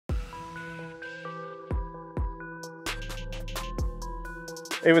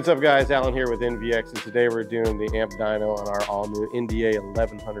Hey, what's up guys? Alan here with NVX, and today we're doing the amp dyno on our all new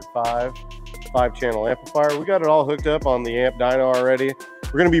NDA1100.5 5-channel amplifier. We got it all hooked up on the amp dyno already.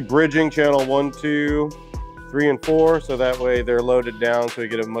 We're going to be bridging channel 1, 2, 3, and 4, so that way they're loaded down so you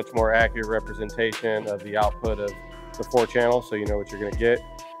get a much more accurate representation of the output of the 4 channels, so you know what you're going to get.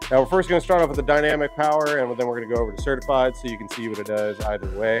 Now we're first going to start off with the dynamic power, and then we're going to go over to certified so you can see what it does either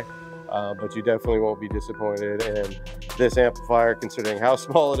way. But you definitely won't be disappointed in this amplifier considering how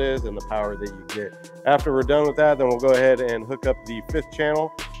small it is and the power that you get. After we're done with that, then we'll go ahead and hook up the 5th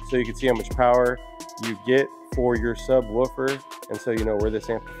channel so you can see how much power you get for your subwoofer, and so you know where this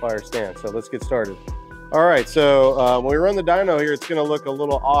amplifier stands. So let's get started. All right, so when we run the dyno here, it's going to look a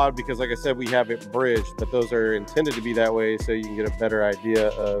little odd because, like I said, we have it bridged, but those are intended to be that way so you can get a better idea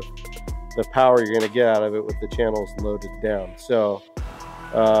of the power you're going to get out of it with the channels loaded down. So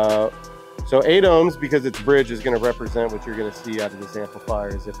 8 ohms, because it's bridge, is going to represent what you're going to see out of this amplifier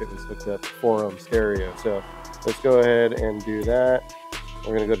as if it was hooked up 4 ohm stereo. So let's go ahead and do that.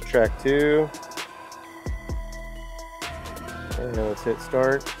 We're going to go to track 2. And let's hit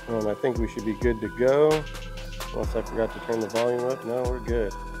start. And I think we should be good to go. Unless I forgot to turn the volume up. No, we're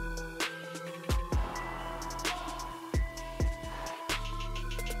good.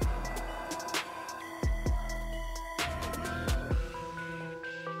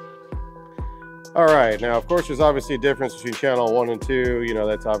 All right, now of course there's obviously a difference between channel 1 and 2. You know,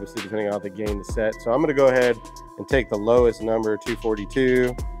 that's obviously depending on how the gain is set. So I'm going to go ahead and take the lowest number,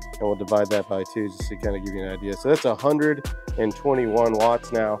 242, and we'll divide that by 2 just to kind of give you an idea. So that's 121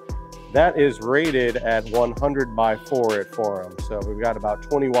 watts. Now that is rated at 100 by 4 at 4 ohms. So we've got about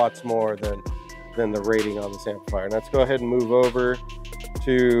 20 watts more than the rating on this amplifier. And let's go ahead and move over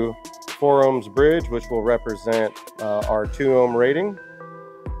to 4 ohms bridge, which will represent our 2 ohm rating.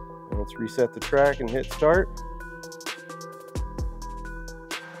 Let's reset the track and hit start.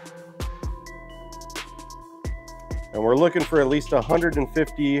 And we're looking for at least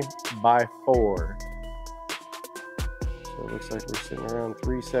 150 by 4. So it looks like we're sitting around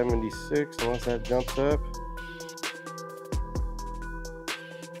 376 unless that jumps up.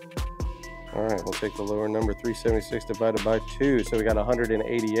 All right, we'll take the lower number, 376 divided by 2. So we got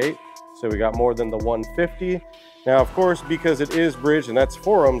 188. So we got more than the 150. Now, of course, because it is bridged, and that's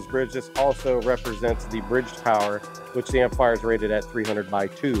 4 ohms bridge, this also represents the bridged power, which the amplifier is rated at 300 by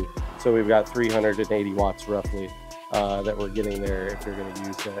 2. So we've got 380 watts roughly that we're getting there if you're going to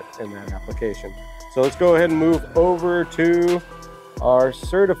use that in that application. So let's go ahead and move over to our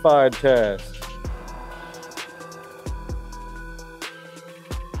certified test.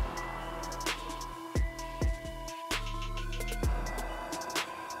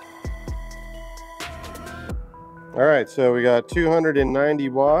 All right, so we got 290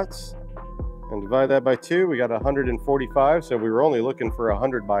 watts, and divide that by 2, we got 145. So we were only looking for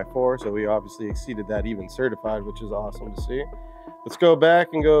 100 by 4, so we obviously exceeded that even certified, which is awesome to see. Let's go back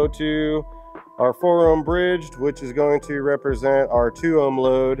and go to our 4 ohm bridged, which is going to represent our 2 ohm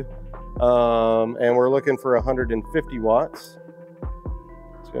load, and we're looking for 150 watts.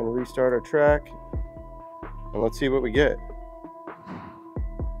 Let's go and restart our track, and let's see what we get.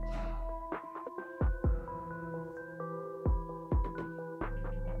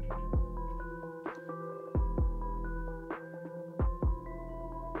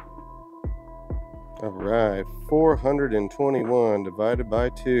 All right, 421 divided by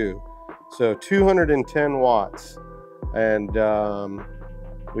 2. So 210 watts. And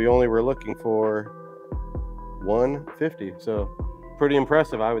we only were looking for 150. So pretty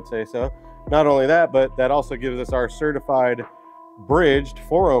impressive, I would say so. Not only that, but that also gives us our certified bridged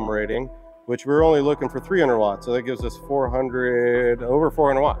 4 ohm rating, which we're only looking for 300 watts. So that gives us over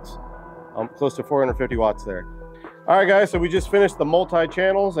 400 watts. Close to 450 watts there. All right, guys, so we just finished the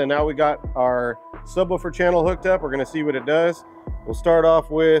multi-channels, and now we got our subwoofer channel hooked up. We're going to see what it does. We'll start off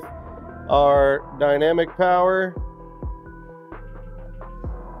with our dynamic power,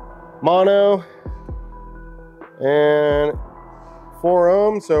 mono, and 4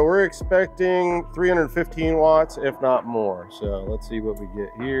 ohms. So we're expecting 315 watts, if not more. So let's see what we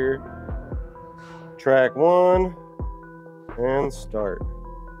get here. Track 1 and start.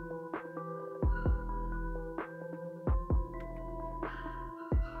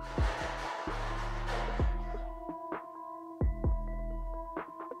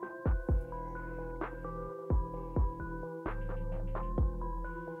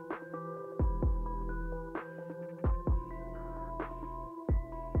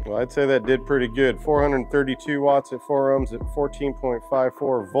 Well, I'd say that did pretty good. 432 watts at 4 ohms at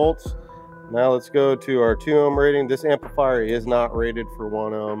 14.54 volts. Now let's go to our 2 ohm rating. This amplifier is not rated for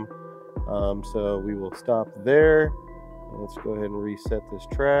 1 ohm, so we will stop there. Let's go ahead and reset this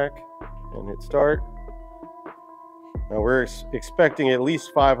track and hit start. Now we're expecting at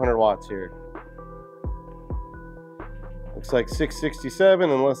least 500 watts here. Looks like 667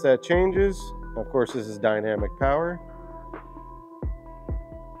 unless that changes. Of course, this is dynamic power.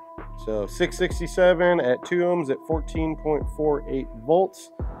 So 667 at 2 ohms at 14.48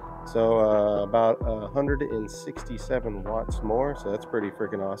 volts. So about 167 watts more. So that's pretty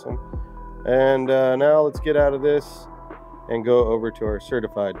freaking awesome. And now let's get out of this and go over to our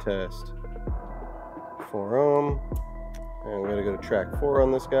certified test. 4 ohm. And we're gonna go to track 4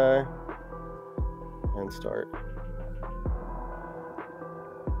 on this guy and start.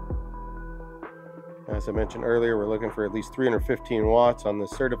 As I mentioned earlier, we're looking for at least 315 watts on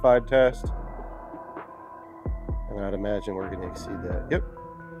this certified test. And I'd imagine we're going to exceed that. Yep.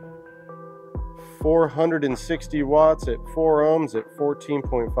 460 watts at 4 ohms at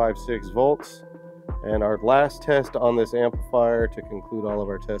 14.56 volts. And our last test on this amplifier to conclude all of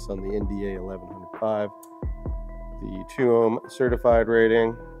our tests on the NDA1100.5, the 2 ohm certified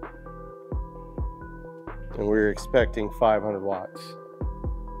rating. And we're expecting 500 watts.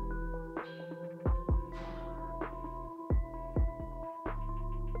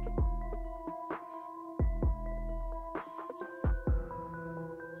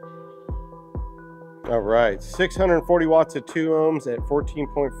 All right, 640 watts at 2 ohms at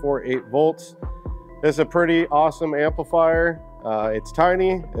 14.48 volts. This is a pretty awesome amplifier. It's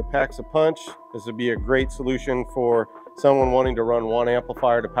tiny, it packs a punch. This would be a great solution for someone wanting to run one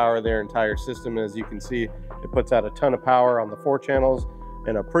amplifier to power their entire system. As you can see, it puts out a ton of power on the 4 channels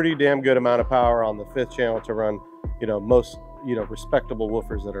and a pretty damn good amount of power on the 5th channel to run, most, respectable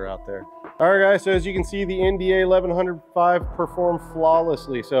woofers that are out there. All right, guys, so as you can see, the NDA1100.5 performed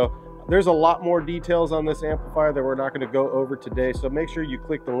flawlessly. So there's a lot more details on this amplifier that we're not going to go over today, so make sure you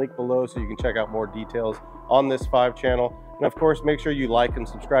click the link below so you can check out more details on this 5 channel. And of course, make sure you like and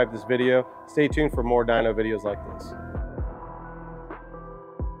subscribe this video. Stay tuned for more dyno videos like this.